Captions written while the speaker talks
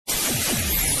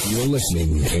You're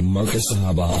listening to Marcus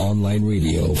Sahaba Online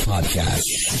Radio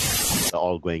Podcast.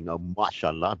 All going,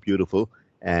 mashallah, beautiful.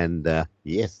 And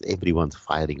yes, everyone's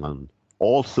firing on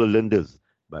all cylinders.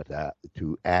 But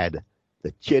to add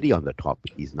the cherry on the top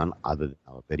is none other than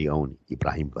our very own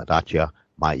Ebrahim Vadachia,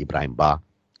 my Ebrahim Ba,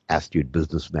 astute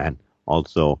businessman,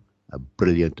 also a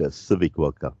brilliant civic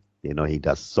worker. You know, he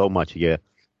does so much here,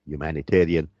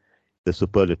 humanitarian. The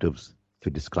superlatives to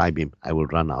describe him, I will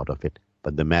run out of it.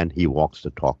 But the man, he walks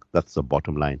the talk. That's the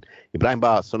bottom line. Ebrahim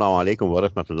Ba, assalamu alaikum wa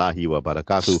rahmatullahi wa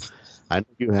barakatuh. I know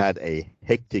you had a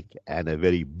hectic and a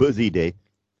very busy day.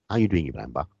 How are you doing,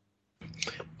 Ebrahim Ba?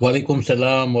 Wa alaikum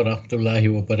salam wa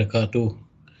rahmatullahi wa barakatuh.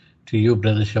 To you,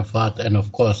 Brother Shaafat, and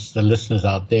of course the listeners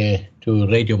out there to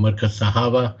Radio Markaz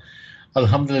Sahaba.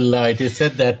 Alhamdulillah, it is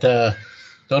said that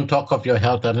don't talk of your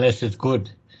health unless it's good.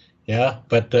 Yeah,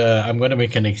 but I'm going to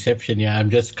make an exception. Yeah,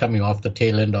 I'm just coming off the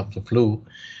tail end of the flu.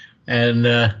 And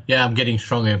yeah, I'm getting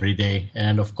strong every day.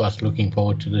 And of course, looking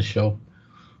forward to the show.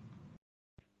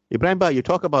 Ebrahim Ba, you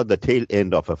talk about the tail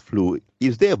end of a flu.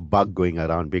 Is there a bug going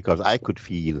around? Because I could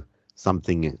feel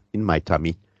something in my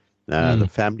tummy. The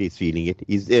family is feeling it.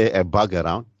 Is there a bug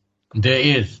around? There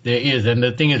is. And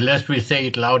the thing is, lest we say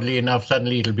it loudly enough,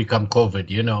 suddenly it'll become COVID,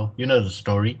 you know the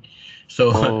story.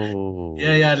 So,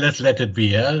 yeah, let's let it be,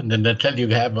 yeah? And then they'll tell you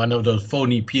have one of those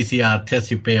phony PCR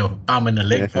tests you pay an arm and a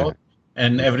leg for,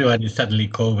 and everyone is suddenly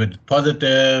COVID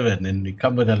positive, and then we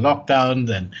come with the lockdowns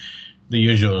and the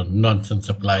usual nonsense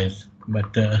applies.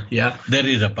 But, yeah, there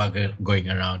is a bug going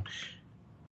around.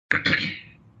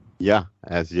 Yeah,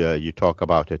 as you talk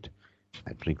about it,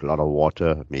 I drink a lot of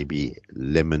water, maybe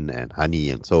lemon and honey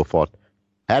and so forth.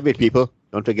 Have it, people.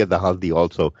 Don't forget the haldi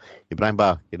also. Ebrahim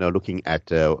Ba, looking at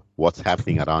what's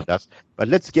happening around us. But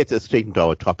let's get straight into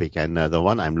our topic. And the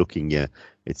one I'm looking here,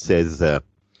 it says, this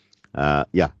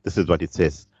is what it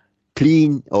says.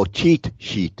 Clean or cheat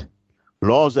sheet.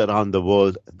 Laws around the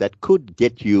world that could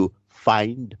get you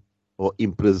fined or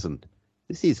imprisoned.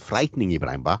 This is frightening,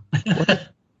 Ebrahim Ba.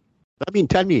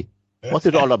 Tell me, what's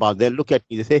it all about? They look at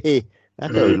me, they say, hey,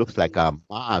 that looks like a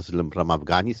Muslim from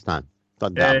Afghanistan.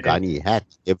 Got the Afghani hat,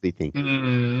 everything.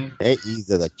 Hey, he's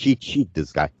the cheat sheet,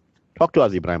 this guy. Talk to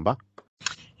us, Ebrahim Ba.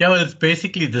 Yeah, well, it's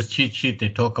basically this cheat sheet they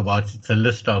talk about. It's a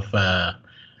list of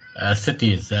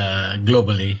cities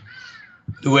globally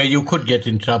where you could get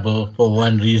in trouble for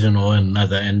one reason or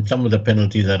another. And some of the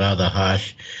penalties are rather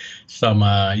harsh. Some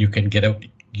you can get away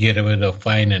with a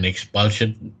fine and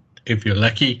expulsion if you're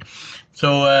lucky.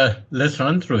 So let's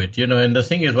run through it. And the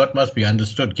thing is, what must be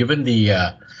understood, given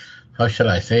the how shall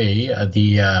I say,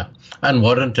 the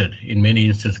unwarranted, in many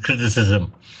instances,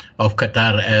 criticism of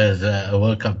Qatar as a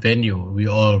World Cup venue. We're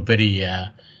all very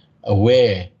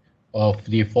aware of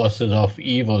the forces of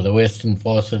evil, the Western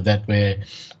forces that were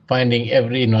finding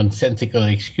every nonsensical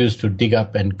excuse to dig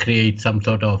up and create some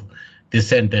sort of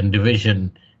dissent and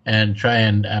division and try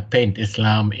and paint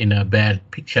Islam in a bad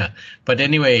picture. But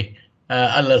anyway,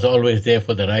 Allah's always there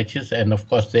for the righteous, and of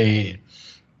course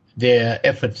their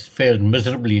efforts failed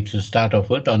miserably to start off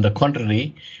with. On the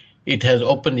contrary, it has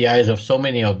opened the eyes of so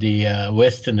many of the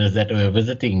Westerners that were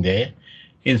visiting there,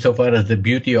 insofar as the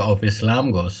beauty of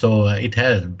Islam goes. So it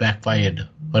has backfired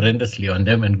horrendously on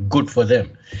them, and good for them.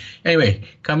 Anyway,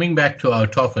 coming back to our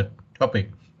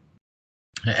topic,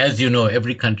 as you know,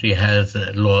 every country has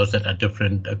laws that are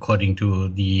different according to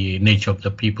the nature of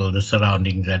the people, the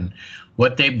surroundings, and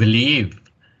what they believe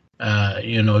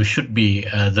should be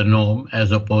the norm,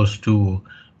 as opposed to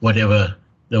whatever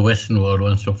the Western world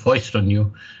wants to foist on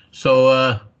you.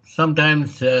 So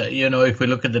sometimes, if we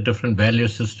look at the different value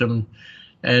systems,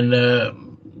 and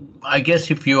I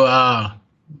guess if you are,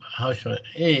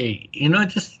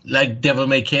 just like devil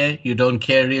may care, you don't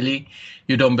care really,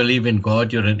 you don't believe in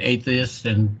God, you're an atheist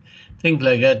and things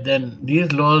like that, then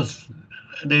these laws,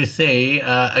 they say,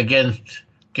 against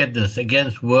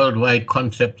worldwide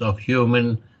concepts of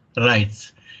human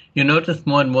rights. You notice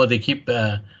more and more they keep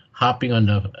harping on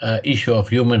the issue of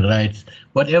human rights.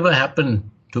 Whatever happened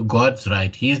to God's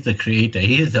right? He's the creator.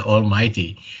 He is the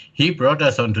Almighty. He brought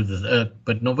us onto this earth,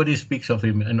 but nobody speaks of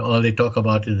him, and all they talk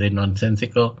about is the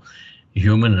nonsensical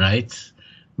human rights,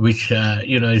 which,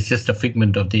 is just a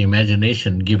figment of the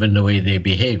imagination given the way they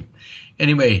behave.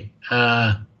 Anyway,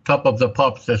 top of the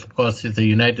pops, of course, is the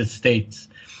United States.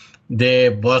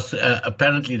 Their boss,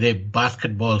 apparently their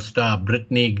basketball star,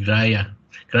 Brittany Griner,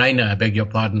 I beg your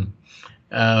pardon,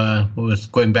 who was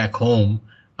going back home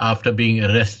after being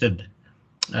arrested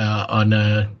on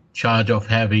a charge of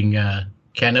having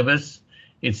cannabis.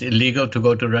 It's illegal to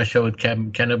go to Russia with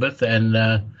cannabis, and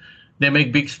they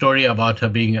make big story about her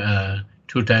being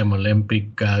two-time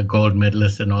Olympic gold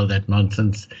medalist and all that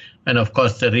nonsense. And of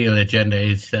course, the real agenda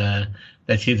is that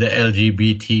she's a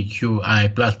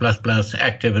LGBTQI plus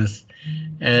activist.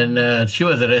 And she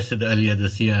was arrested earlier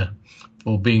this year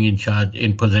for being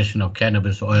in possession of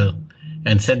cannabis oil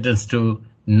and sentenced to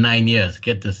 9 years.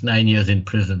 Get this, 9 years in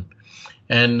prison.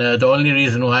 And the only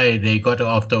reason why they got her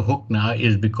off the hook now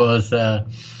is because that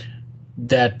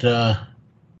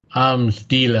arms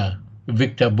dealer,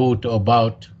 Victor Bout, or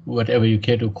Bout, whatever you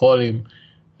care to call him,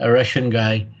 a Russian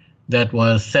guy that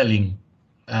was selling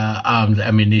arms,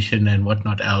 ammunition, and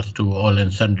whatnot else to all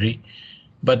and sundry.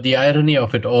 But the irony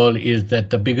of it all is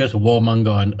that the biggest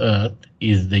warmonger on earth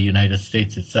is the United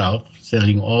States itself,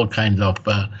 selling all kinds of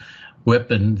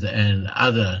weapons and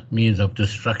other means of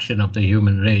destruction of the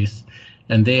human race.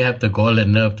 And they have the gall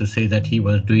and nerve to say that he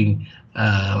was doing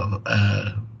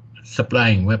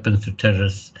supplying weapons to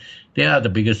terrorists. They are the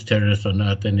biggest terrorists on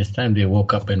earth, and it's time they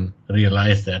woke up and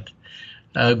realized that.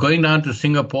 Going down to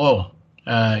Singapore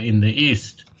in the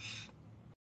east,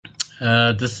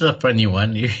 this is a funny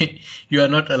one. You are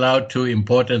not allowed to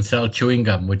import and sell chewing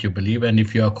gum, would you believe? And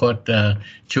if you are caught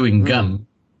chewing gum,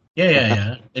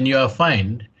 and you are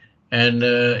fined. And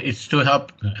it's to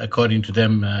help, according to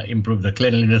them, improve the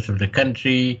cleanliness of the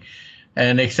country.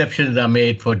 And exceptions are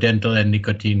made for dental and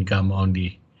nicotine gum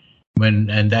only, when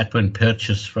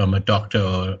purchased from a doctor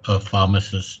or a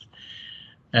pharmacist.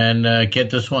 And get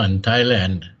this one,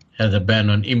 Thailand has a ban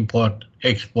on import,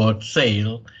 export,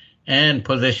 sale, and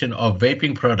possession of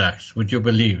vaping products, would you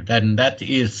believe? And that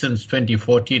is since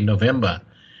 2014, November.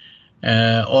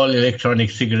 All electronic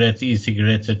cigarettes,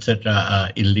 e-cigarettes, etc.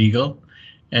 are illegal.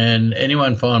 And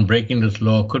anyone found breaking this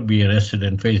law could be arrested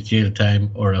and face jail time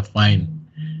or a fine.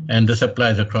 And this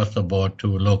applies across the board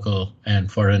to local and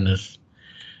foreigners.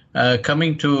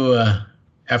 Coming to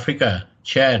Africa,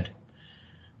 Chad.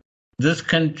 This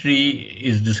country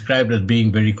is described as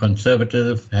being very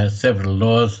conservative, has several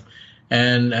laws,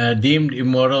 and deemed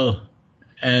immoral,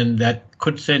 and that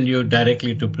could send you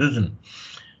directly to prison.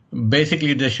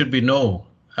 Basically, there should be no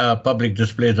public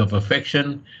displays of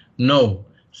affection, no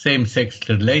same-sex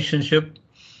relationship,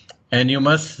 and you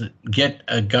must get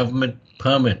a government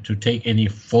permit to take any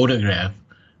photograph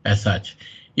as such.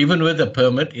 Even with a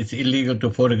permit, it's illegal to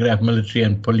photograph military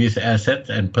and police assets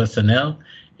and personnel,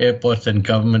 airports and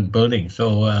government buildings.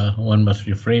 So one must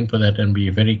refrain from that and be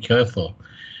very careful.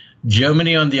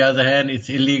 Germany, on the other hand, it's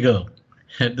illegal.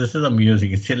 This is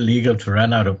amusing. It's illegal to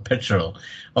run out of petrol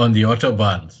on the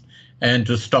autobahns and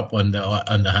to stop on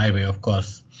the highway, of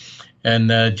course.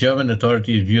 And German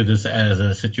authorities view this as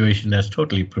a situation that's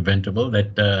totally preventable,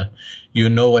 that you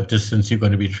know what distance you're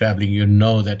going to be traveling, you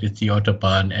know that it's the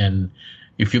Autobahn, and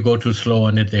if you go too slow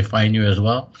on it, they fine you as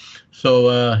well.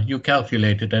 So you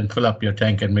calculate it and fill up your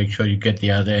tank and make sure you get the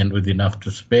other end with enough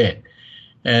to spare.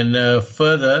 And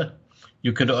furthermore,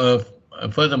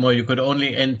 you could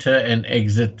only enter and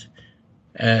exit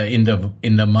in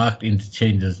the marked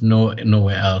interchanges,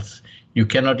 nowhere else. You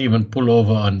cannot even pull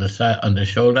over on the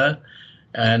shoulder,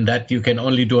 and that you can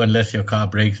only do unless your car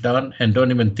breaks down. And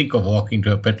don't even think of walking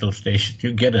to a petrol station.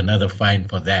 You get another fine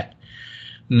for that.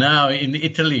 Now, in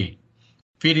Italy,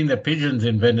 feeding the pigeons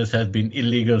in Venice has been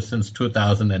illegal since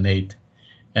 2008,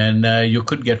 and you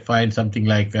could get fined something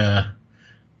like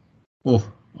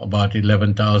about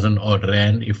 11,000 odd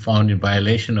rand if found in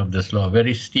violation of this law.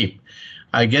 Very steep.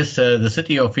 I guess the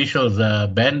city officials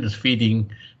banned this feeding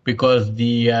because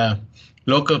the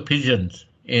local pigeons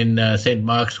in St.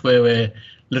 Mark's Square were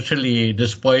literally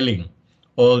despoiling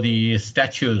all the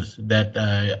statues that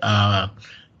are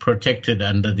protected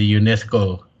under the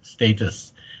UNESCO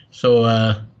status. So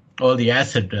all the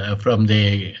acid from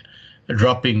the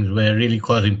droppings were really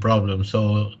causing problems.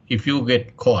 So if you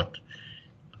get caught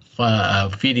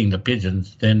feeding the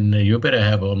pigeons, then you better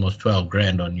have almost 12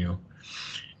 grand on you.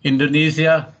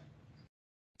 Indonesia,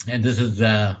 and this is,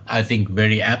 I think,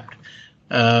 very apt.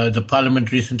 The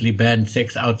parliament recently banned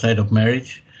sex outside of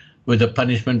marriage with a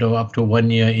punishment of up to 1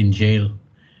 year in jail.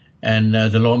 And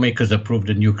the lawmakers approved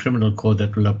a new criminal code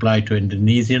that will apply to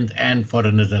Indonesians and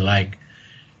foreigners alike.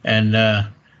 And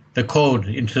the code,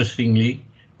 interestingly,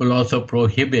 will also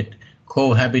prohibit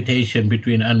cohabitation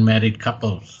between unmarried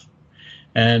couples.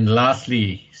 And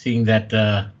lastly, seeing that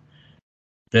the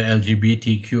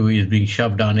LGBTQ is being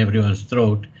shoved down everyone's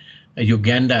throat,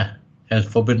 Uganda has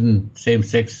forbidden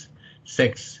same-sex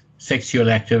sexual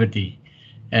activity.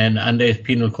 And under its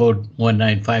penal code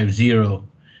 1950,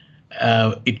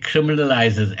 it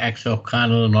criminalizes acts of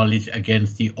carnal knowledge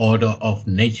against the order of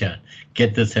nature.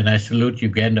 Get this, and I salute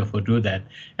Uganda for doing that.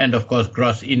 And of course,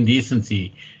 gross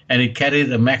indecency. And it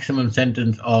carries a maximum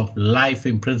sentence of life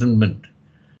imprisonment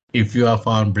if you are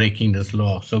found breaking this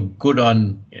law. So good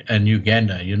on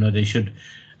Uganda. They should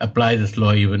apply this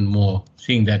law even more,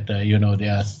 seeing that, they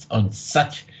are on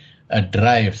such a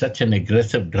drive, such an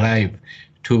aggressive drive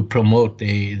to promote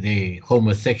the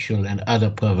homosexual and other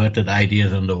perverted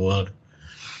ideas in the world.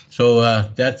 So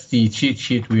that's the cheat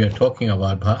sheet we are talking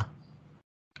about, huh?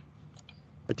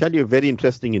 I tell you, very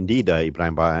interesting indeed,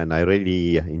 Ibrahim Ba, and I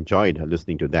really enjoyed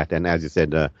listening to that. And as you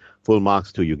said, full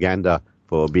marks to Uganda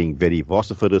for being very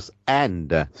vociferous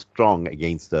and strong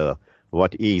against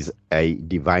what is a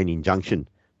divine injunction,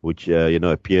 which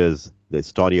appears. The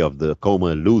story of the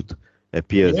Qawm Lut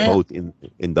appears both in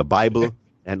the Bible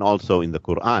and also in the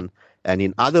Quran. And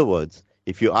in other words,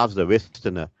 if you ask the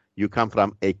Westerner, you come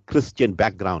from a Christian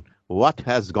background, what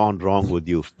has gone wrong with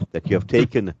you that you have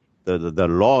taken the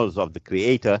laws of the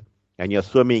Creator and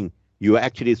you're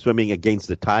actually swimming against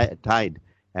the tide?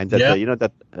 And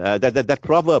that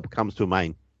proverb comes to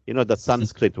mind, the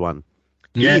Sanskrit one.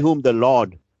 He whom the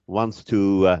Lord wants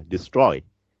to destroy,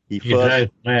 he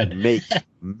first makes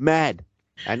mad.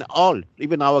 And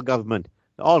even our government,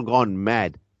 all gone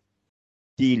mad,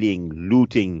 stealing,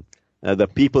 looting, the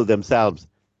people themselves.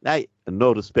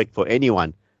 No respect for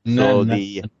anyone. So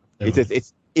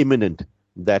it's imminent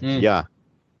that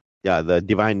the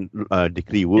divine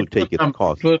decree will take its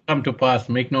course. It will come to pass.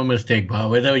 Make no mistake,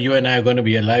 whether you and I are going to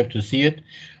be alive to see it,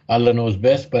 Allah knows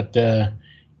best. But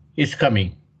it's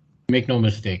coming. Make no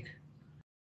mistake.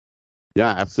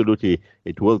 Yeah, absolutely,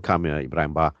 it will come,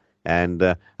 Ibrahim Ba. And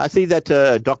I see that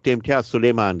Dr. Imtiaz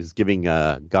Suleiman is giving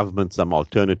government some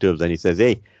alternatives, and he says,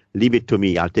 hey, leave it to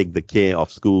me. I'll take the care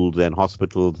of schools and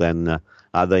hospitals and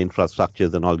other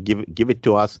infrastructures, and I'll give it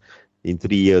to us. In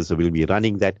 3 years, we'll be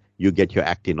running that. You get your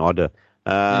act in order.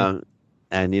 And,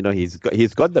 he's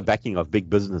got the backing of big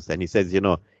business, and he says,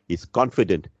 he's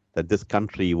confident that this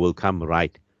country will come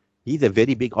right. He's a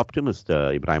very big optimist,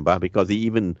 Ibrahim Ba, because he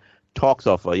even talks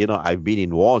of, I've been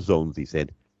in war zones, he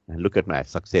said, and look at my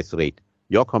success rate.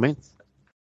 Your comments?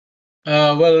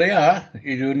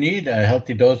 You need a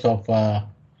healthy dose of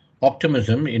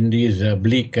optimism in these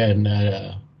bleak and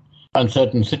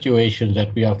uncertain situations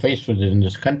that we are faced with in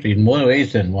this country in more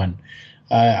ways than one.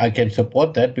 I can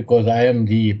support that because I am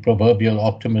the proverbial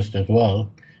optimist as well,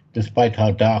 despite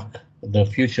how dark the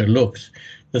future looks.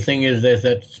 The thing is, there's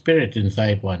that spirit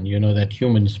inside one, that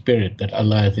human spirit that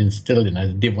Allah has instilled in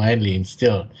us, divinely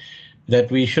instilled,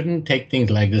 that we shouldn't take things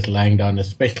like this lying down,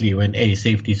 especially when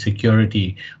safety,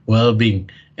 security, well-being,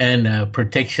 and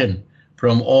protection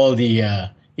from all the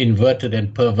inverted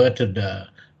and perverted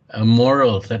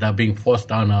morals that are being forced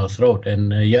down our throat.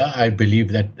 And I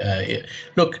believe that,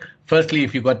 look, firstly,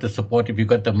 if you got the support, if you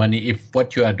got the money, if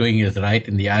what you are doing is right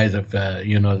in the eyes of,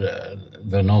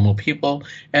 the normal people,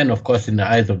 and of course in the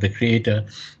eyes of the Creator,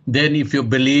 then if you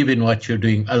believe in what you're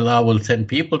doing, Allah will send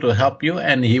people to help you,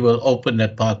 and He will open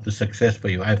that path to success for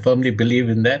you. I firmly believe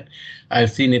in that.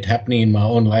 I've seen it happening in my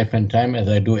own life and time, as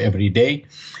I do every day.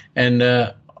 And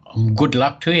good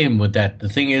luck to him with that. The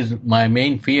thing is, my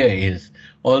main fear is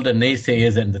all the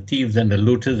naysayers and the thieves and the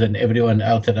looters and everyone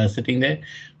else that are sitting there.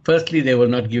 Firstly, they will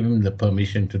not give him the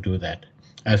permission to do that.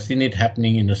 I've seen it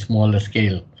happening in a smaller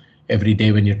scale. Every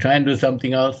day when you try and do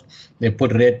something else, they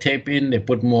put red tape in, they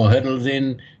put more hurdles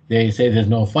in, they say there's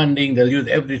no funding, they'll use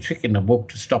every trick in the book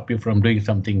to stop you from doing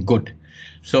something good.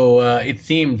 So it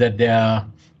seems that there are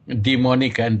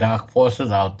demonic and dark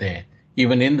forces out there,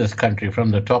 even in this country,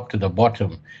 from the top to the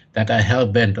bottom, that are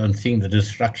hell-bent on seeing the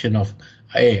destruction of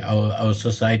our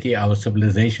society, our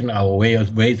civilization, our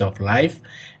ways of life,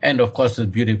 and of course this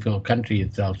beautiful country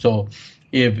itself. So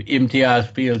if Imtiaz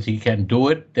feels he can do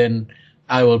it, then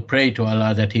I will pray to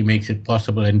Allah that He makes it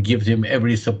possible and gives him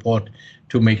every support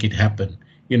to make it happen.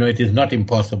 It is not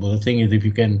impossible. The thing is, if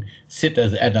you can sit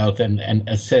as adults and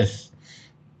assess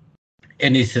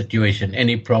any situation,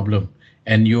 any problem,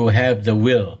 and you have the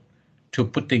will to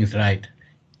put things right,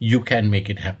 you can make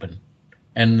it happen.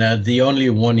 And the only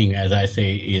warning, as I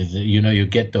say, is, you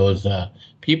get those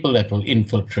people that will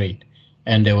infiltrate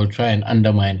and they will try and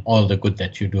undermine all the good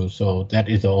that you do. So that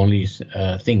is the only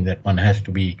thing that one has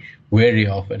to be wary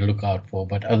of and look out for.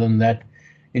 But other than that,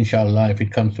 inshallah, if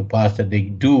it comes to pass that they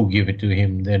do give it to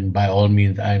him, then by all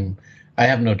means, I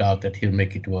have no doubt that he'll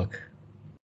make it work.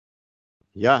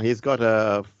 Yeah, he's got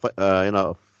a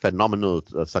phenomenal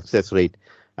success rate.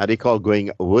 I recall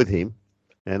going with him.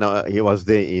 He was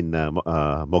there in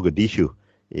Mogadishu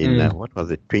in, what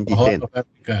was it, 2010?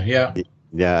 Africa, yeah.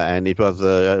 Yeah, and it was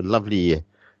a lovely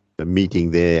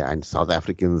meeting there, and South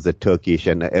Africans, the Turkish,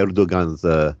 and Erdogan's,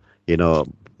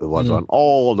 was on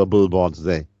all the billboards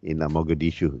there in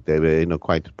Mogadishu. They were,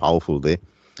 quite powerful there.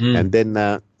 And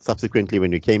then subsequently,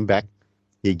 when we came back,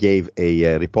 he gave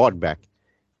a report back,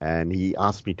 and he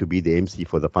asked me to be the MC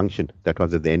for the function. That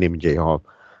was at the NMJ Hall,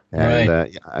 and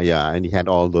Right. and he had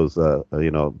all those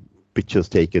pictures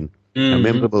taken. A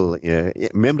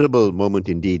Mm-hmm. memorable moment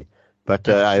indeed. But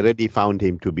I really found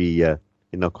him to be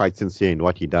quite sincere in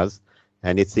what he does,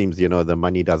 and it seems the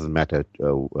money doesn't matter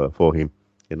for him.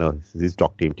 His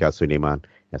Dr. Imtiaz Suleiman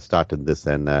has started this,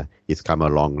 and he's come a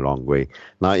long, long way.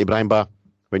 Now, Ibrahim Ba,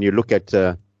 when you look at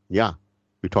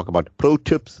we talk about pro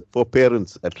tips for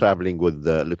parents traveling with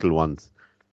little ones.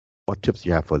 What tips do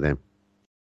you have for them?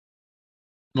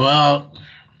 Well,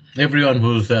 everyone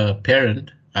who's a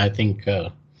parent, I think,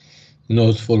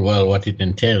 knows full well what it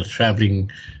entails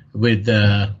traveling with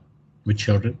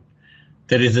children.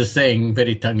 There is a saying,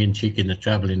 very tongue-in-cheek in the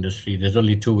travel industry, there's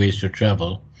only two ways to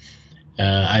travel,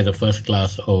 either first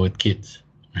class or with kids.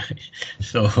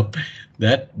 So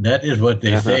that is what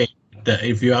they say.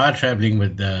 If you are traveling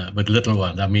with little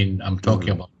ones, I mean, I'm talking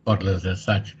about toddlers as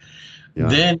such,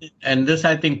 then, and this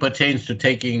I think pertains to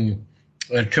taking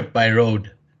a trip by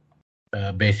road,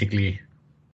 basically,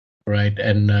 right?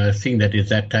 And seeing that it's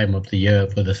that time of the year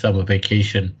for the summer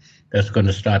vacation that's going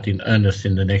to start in earnest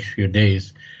in the next few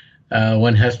days,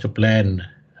 one has to plan,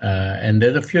 and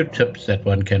there's a few tips that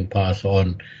one can pass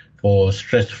on for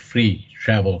stress-free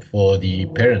travel for the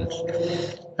parents.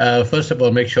 First of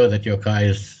all, make sure that your car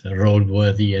is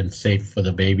roadworthy and safe for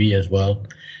the baby as well.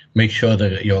 Make sure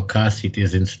that your car seat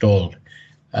is installed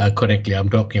correctly. I'm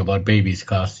talking about baby's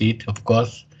car seat, of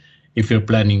course, if you're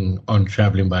planning on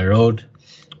traveling by road.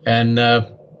 And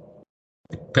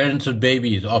parents with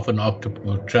babies often opt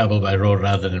to travel by road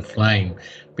rather than flying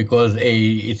because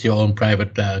it's your own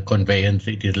private conveyance.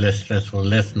 It is less stressful,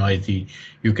 less noisy.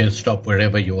 You can stop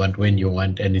wherever you want, when you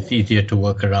want, and it's easier to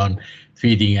work around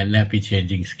feeding and nappy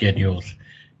changing schedules.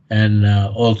 And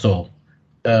also,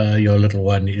 your little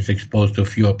one is exposed to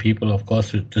fewer people, of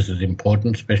course. This is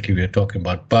important, especially we were talking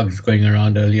about bugs going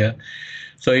around earlier.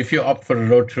 So if you opt for a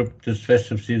road trip this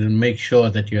festive season, make sure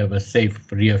that you have a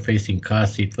safe rear-facing car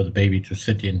seat for the baby to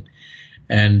sit in.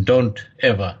 And don't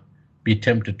ever be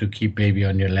tempted to keep baby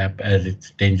on your lap, as it's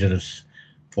dangerous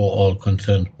for all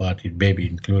concerned parties, baby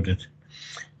included.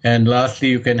 And lastly,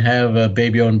 you can have a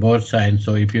baby on board sign.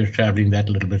 So if you're traveling that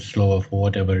little bit slower for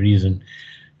whatever reason,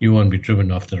 you won't be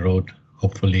driven off the road,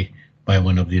 hopefully, by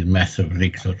one of these massive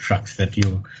rigs or trucks that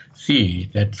you see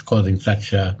that's causing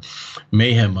such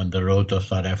mayhem on the roads of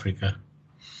South Africa.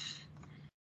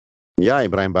 Yeah,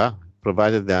 Ibrahim Ba,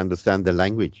 provided they understand the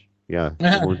language. Yeah,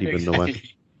 they won't even know what.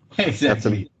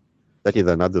 Exactly. That is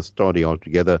another story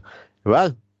altogether.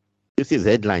 Well, this is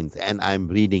headlines, and I'm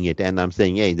reading it, and I'm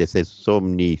saying, hey, this is so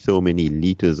many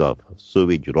liters of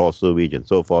sewage, raw sewage, and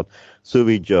so forth.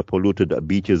 Sewage polluted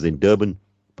beaches in Durban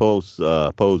pose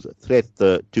threat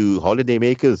to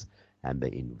holidaymakers and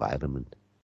the environment.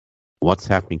 What's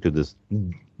happening to this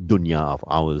dunya of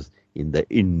ours in the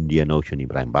Indian Ocean,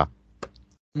 Ibrahim Ba?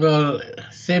 Well,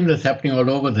 same that's happening all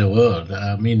over the world.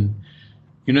 I mean,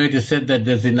 it is said that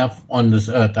there's enough on this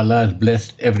earth. Allah has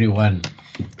blessed everyone,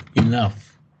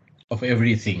 enough of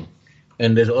everything.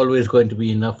 And there's always going to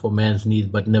be enough for man's needs,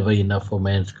 but never enough for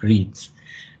man's greeds.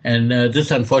 And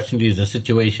this, unfortunately, is a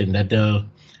situation that they'll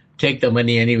take the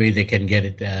money any way they can get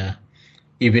it,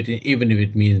 even if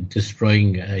it means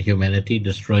destroying humanity,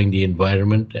 destroying the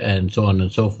environment, and so on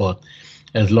and so forth,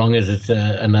 as long as it's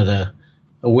another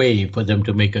way for them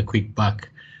to make a quick buck.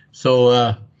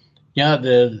 So, we had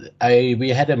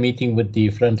a meeting with the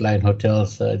frontline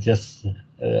hotels just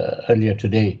earlier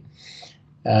today,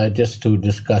 just to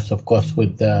discuss, of course,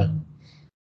 with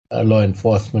law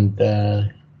enforcement,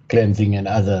 cleansing, and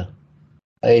other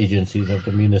agencies of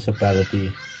the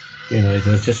municipality. It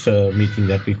was just a meeting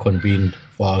that we convened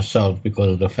for ourselves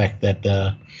because of the fact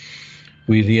that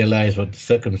we realize what the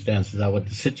circumstances are, what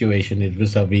the situation is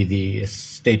vis-a-vis the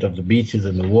state of the beaches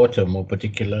and the water more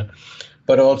particular,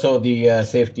 but also the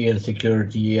safety and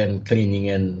security and cleaning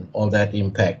and all that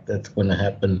impact that's going to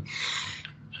happen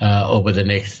over the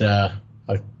next,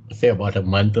 say, about a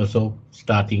month or so,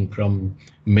 starting from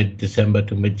mid-December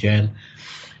to mid-Jan.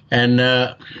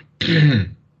 And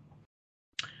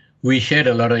we shared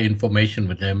a lot of information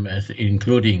with them,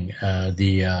 including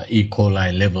the E.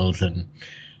 coli levels and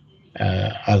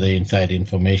other inside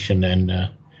information. And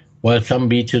while some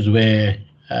beaches were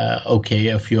okay,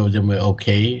 a few of them were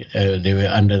okay, they were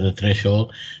under the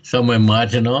threshold, some were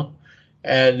marginal,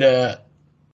 and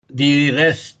the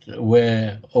rest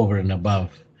were over and above.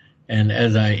 And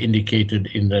as I indicated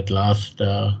in that last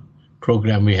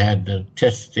program, we had the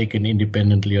tests taken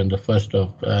independently on the 1st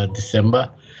of December.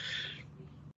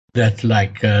 That's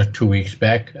like 2 weeks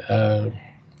back.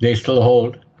 They still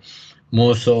hold.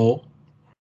 More so,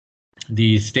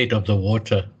 the state of the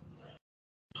water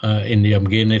in the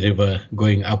Umgeni River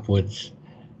going upwards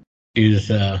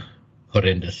is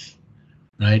horrendous,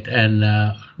 right? And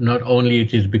not only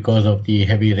it is because of the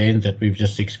heavy rains that we've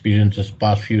just experienced this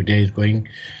past few days going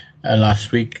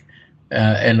last week,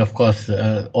 and of course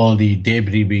all the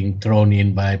debris being thrown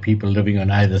in by people living on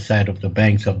either side of the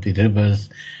banks of the rivers,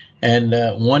 and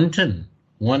wanton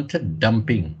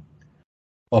dumping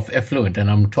of effluent,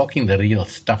 and I'm talking the real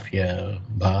stuff here,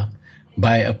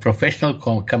 by a professional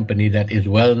company that is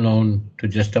well known to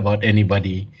just about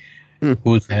anybody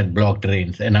who's had blocked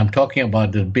drains. And I'm talking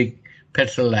about the big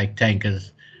petrol-like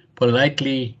tankers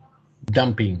politely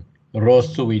dumping raw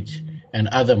sewage and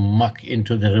other muck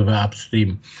into the river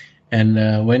upstream.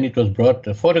 And when it was brought,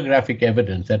 photographic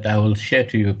evidence that I will share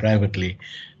to you privately,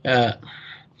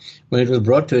 when it was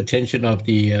brought to attention of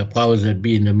the powers that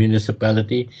be in the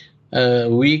municipality,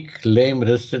 weak,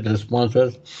 lame-wristed response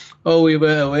was, "Oh, we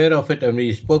were aware of it and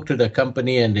we spoke to the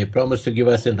company and they promised to give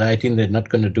us in writing they're not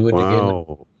going to do it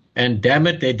again." And damn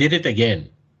it, they did it again.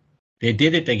 They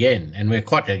did it again and we're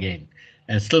caught again.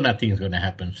 And still nothing's going to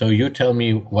happen. So you tell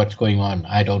me what's going on.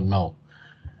 I don't know.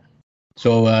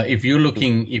 So if you're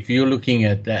looking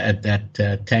at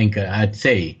that tanker, I'd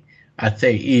say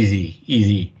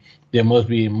easy. There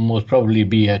most probably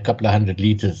be a couple of 100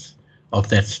 liters of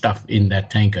that stuff in that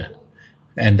tanker.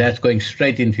 And that's going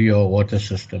straight into your water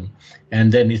system.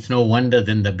 And then it's no wonder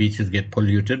then the beaches get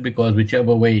polluted, because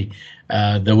whichever way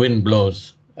the wind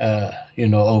blows,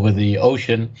 over the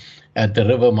ocean at the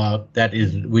river mouth, that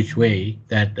is which way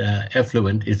that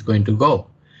effluent is going to go.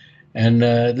 And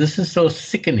this is so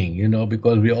sickening,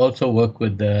 because we also work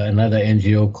with another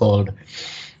NGO called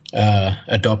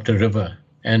Adopt a River.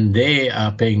 And they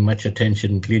are paying much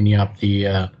attention cleaning up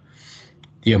the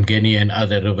Umgeni and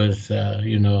other rivers,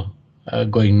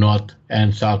 going north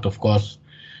and south, of course.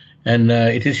 And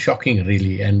it is shocking,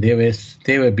 really. And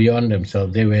they were beyond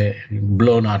themselves. They were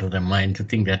blown out of their mind to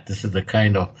think that this is the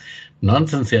kind of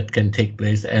nonsense that can take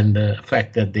place, and the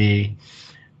fact that the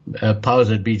powers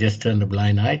that be just turned a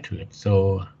blind eye to it.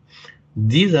 So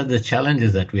these are the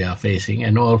challenges that we are facing,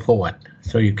 and all for what?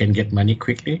 So you can get money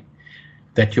quickly?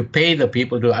 That you pay the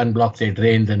people to unblock their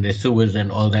drains and their sewers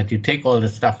and all that. You take all the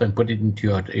stuff and put it into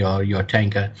your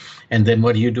tanker, and then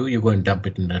what do? You go and dump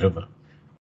it in the river.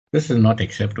 This is not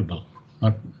acceptable,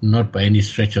 not by any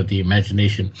stretch of the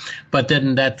imagination. But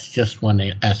then that's just one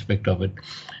aspect of it.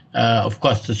 Of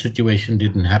course, the situation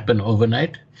didn't happen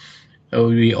overnight.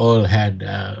 We all had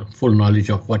full knowledge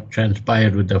of what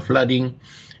transpired with the flooding,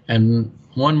 and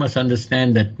one must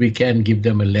understand that we can give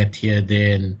them a let here,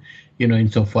 there, and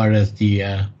insofar as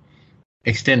the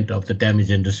extent of the damage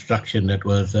and destruction that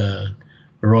was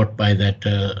wrought by that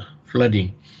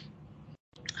flooding.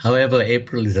 However,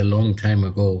 April is a long time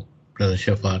ago, Brother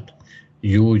Shaafat.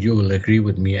 You will agree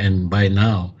with me, and by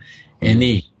now,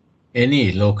 any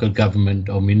local government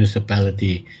or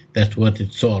municipality that's worth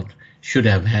its salt should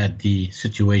have had the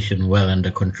situation well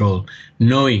under control,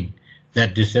 knowing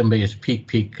that December is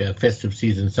peak festive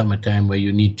season, summertime, where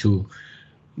you need to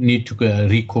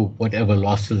recoup whatever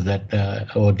losses that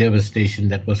or devastation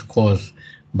that was caused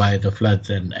by the floods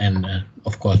and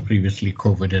of course previously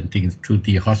COVID and things to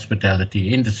the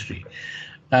hospitality industry.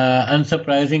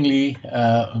 Unsurprisingly,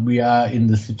 we are in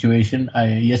the situation.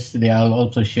 Yesterday, I'll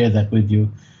also share that with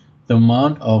you. The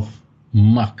amount of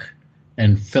muck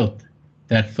and filth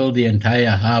that filled the entire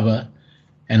harbor,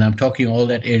 and I'm talking all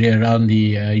that area around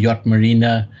the yacht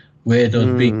marina, where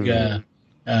those big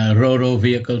ro-ro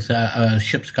vehicles,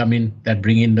 ships come in that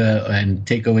bring in and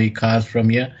take away cars from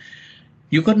here.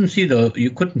 You couldn't see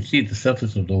the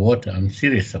surface of the water. I'm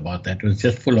serious about that. It was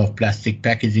just full of plastic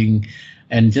packaging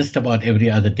and just about every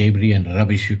other debris and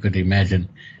rubbish you could imagine.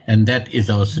 And that is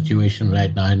our situation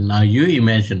right now. And now you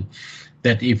imagine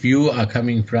that if you are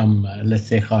coming from, let's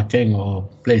say, Gauteng or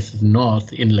places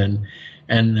north, inland,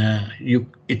 and you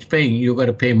got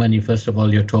to pay money, first of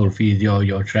all, your toll fees,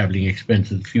 your traveling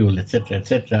expenses, fuel,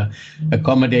 etc.,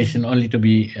 accommodation, only to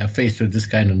be faced with this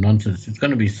kind of nonsense. It's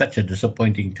going to be such a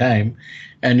disappointing time,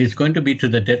 and it's going to be to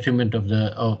the detriment of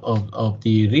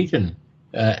the region,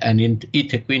 and in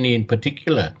eThekwini in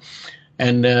particular.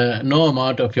 And no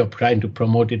amount of your trying to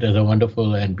promote it as a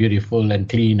wonderful and beautiful and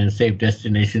clean and safe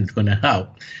destination is going to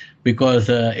help, because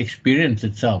experience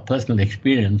itself, personal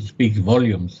experience, speaks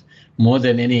volumes more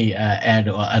than any ad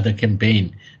or other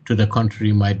campaign to the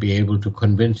contrary might be able to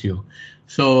convince you.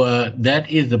 So that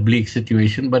is the bleak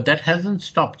situation, but that hasn't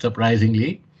stopped,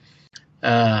 surprisingly,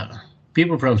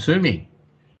 people from swimming.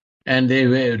 And they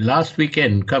were last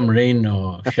weekend, come rain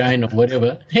or shine or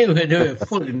whatever, they were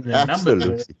full in the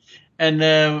numbers. And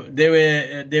they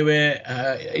were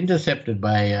intercepted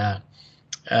by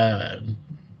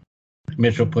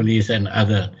Metro Police and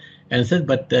other, and said,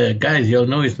 but guys, you'll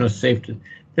know it's not safe.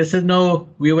 They said, no,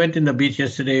 we went in the beach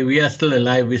yesterday. We are still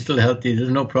alive. We're still healthy. There's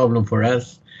no problem for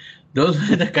us. Those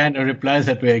were the kind of replies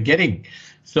that we are getting.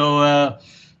 So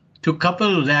to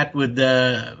couple that with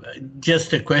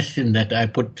just a question that I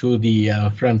put to the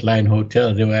Frontline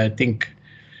Hotel, there were, I think,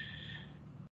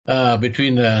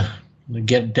 between the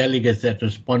delegates that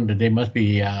responded, they must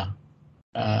be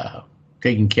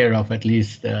taking care of at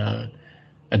least a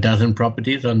dozen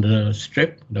properties on the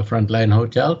strip, the Frontline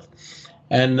hotels,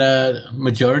 and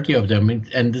majority of them,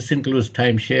 and this includes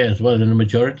timeshare as well, and the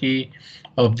majority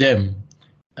of them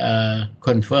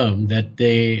confirmed that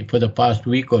they, for the past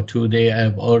week or two, they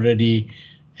have already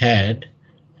had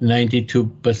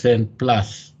 92%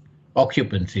 plus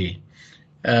occupancy.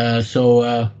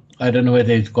 So I don't know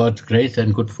whether it's God's grace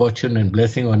and good fortune and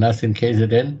blessing on us in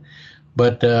KZN,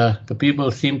 but the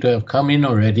people seem to have come in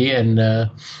already, and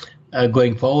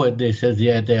going forward, they says,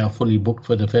 yeah, they are fully booked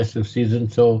for the festive season.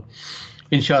 So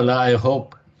inshallah, I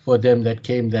hope for them that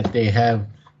came that they have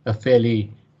a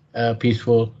fairly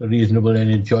peaceful, reasonable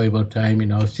and enjoyable time in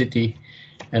our city.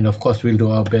 And of course, we'll do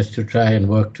our best to try and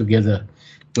work together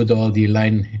with all the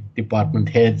line department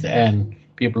heads and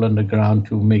people on the ground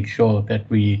to make sure that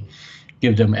we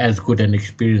give them as good an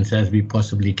experience as we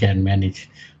possibly can manage.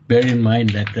 Bear in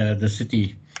mind that the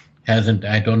city hasn't,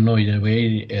 I don't know, in a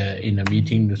way, in a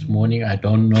meeting this morning, I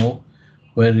don't know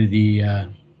whether the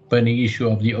burning issue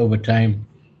of the overtime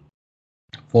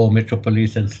for Metro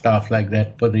Police and staff like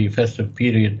that for the festive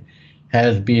period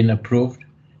has been approved.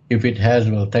 If it has,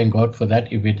 well, thank God for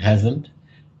that. If it hasn't,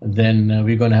 then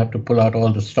we're going to have to pull out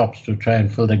all the stops to try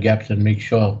and fill the gaps and make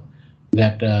sure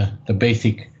that the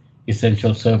basic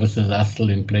essential services are still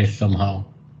in place somehow.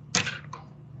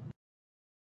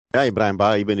 Yeah, Ibrahim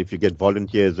Ba, even if you get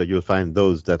volunteers, you'll find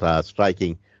those that are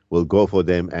striking will go for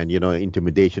them, and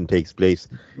intimidation takes place.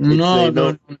 No,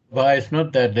 it's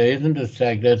not that. There isn't a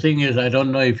strike. The thing is, I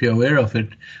don't know if you're aware of it,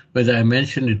 whether I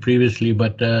mentioned it previously,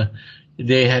 but the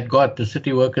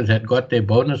city workers had got their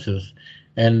bonuses,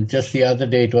 and just the other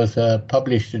day it was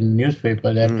published in the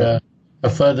newspaper that a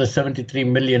further 73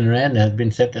 million rand has been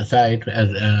set aside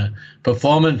as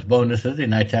performance bonuses,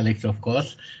 in italics of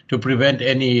course, to prevent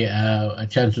any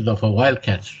chances of a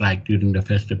wildcat strike during the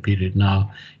festive period.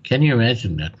 Now, can you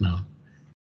imagine that now?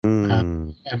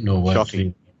 I have no words.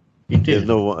 Shocking. It There's is.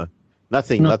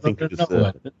 nothing to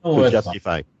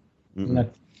justify.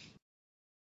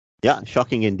 Yeah,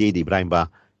 shocking indeed, Ibrahim Ba.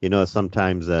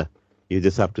 Sometimes you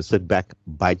just have to sit back,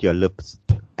 bite your lips,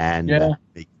 and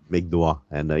make dua.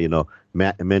 And,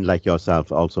 men like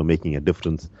yourself also making a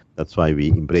difference. That's why we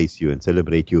embrace you and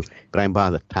celebrate you. Ibrahim Ba,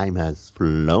 the time has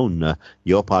flown.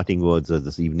 Your parting words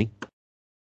this evening?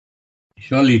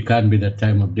 Surely it can't be that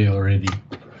time of day already.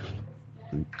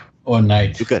 Or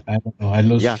night. I don't know. I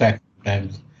lose track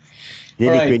sometimes.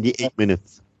 Nearly 28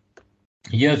 minutes.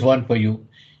 Here's one for you.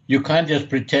 You can't just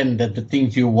pretend that the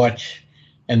things you watch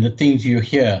and the things you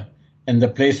hear and the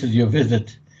places you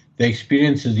visit, the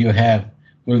experiences you have,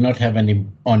 will not have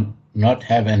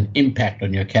an impact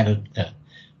on your character.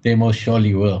 They most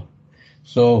surely will.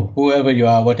 So whoever you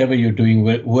are, whatever you're doing,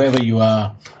 whoever you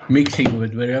are mixing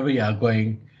with, wherever you are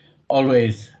going,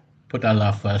 always put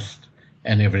Allah first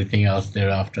and everything else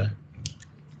thereafter.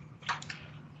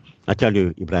 I tell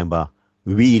you, Ibrahim Ba,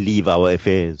 we leave our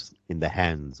affairs in the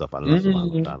hands of Allah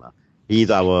subhanahu wa ta'ala.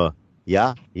 He's our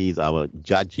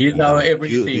judge. He's our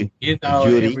everything. He's our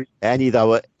jury, everything. And he's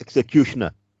our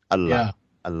executioner. Allah. Yeah.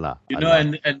 Allah.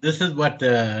 And this is what,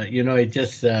 it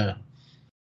just, the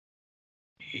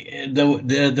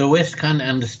West can't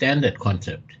understand that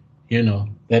concept,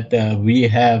 that we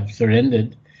have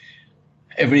surrendered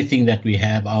everything that we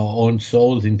have, our own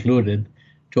souls included,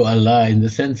 to Allah, in the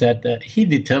sense that He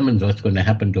determines what's going to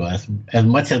happen to us. As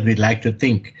much as we'd like to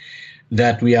think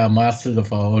that we are masters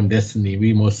of our own destiny,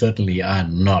 we most certainly are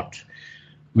not.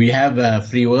 We have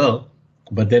free will,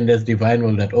 but then there's divine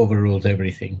will that overrules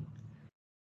everything.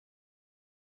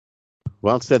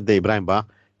 Well said, Ibrahim Ba.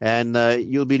 And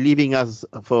you'll be leaving us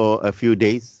for a few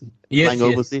days? Yes.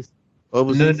 Overseas?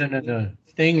 No.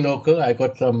 Staying local. I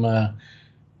got some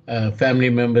family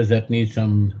members that need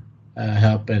some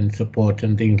help and support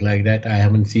and things like that I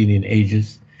haven't seen in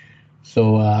ages.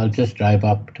 So I'll just drive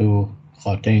up to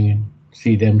Gauteng and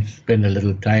see them, spend a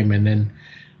little time, and then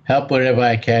help wherever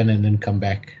I can, and then come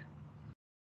back.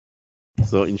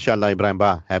 So inshallah, Ibrahim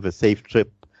Ba, have a safe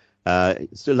trip.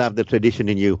 Still have the tradition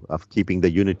in you of keeping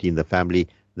the unity in the family.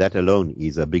 That alone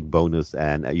is a big bonus,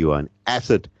 and you are an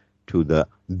asset to the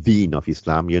deen of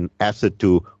Islam. You're an asset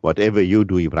to whatever you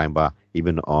do, Ibrahim Ba.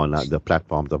 even on the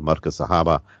platforms of Markaz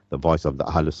Sahaba, the voice of the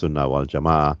Ahlus Sunnah wal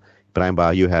Jama'ah. Ibrahim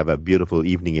Ba, you have a beautiful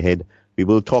evening ahead. We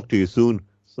will talk to you soon.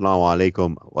 Assalamu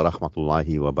alaikum wa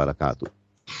rahmatullahi wa barakatuh.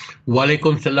 Wa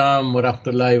alaikum salam wa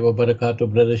rahmatullahi wa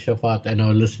barakatuh, Brother Shaafat, and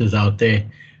our listeners out there.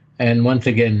 And once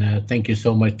again, thank you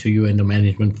so much to you and the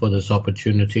management for this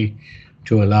opportunity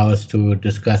to allow us to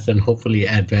discuss and hopefully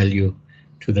add value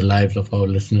to the lives of our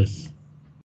listeners.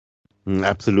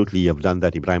 Absolutely, you've done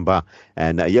that, Ibrahim Ba.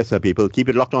 And yes, sir, people, keep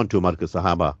it locked on to Markaz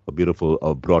Sahaba for beautiful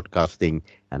broadcasting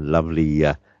and lovely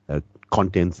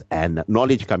contents and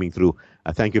knowledge coming through.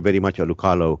 Thank you very much,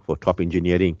 Alukalo, for top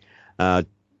engineering.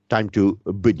 Time to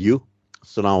bid you.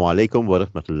 Assalamu alaikum wa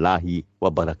rahmatullahi wa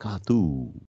barakatuh.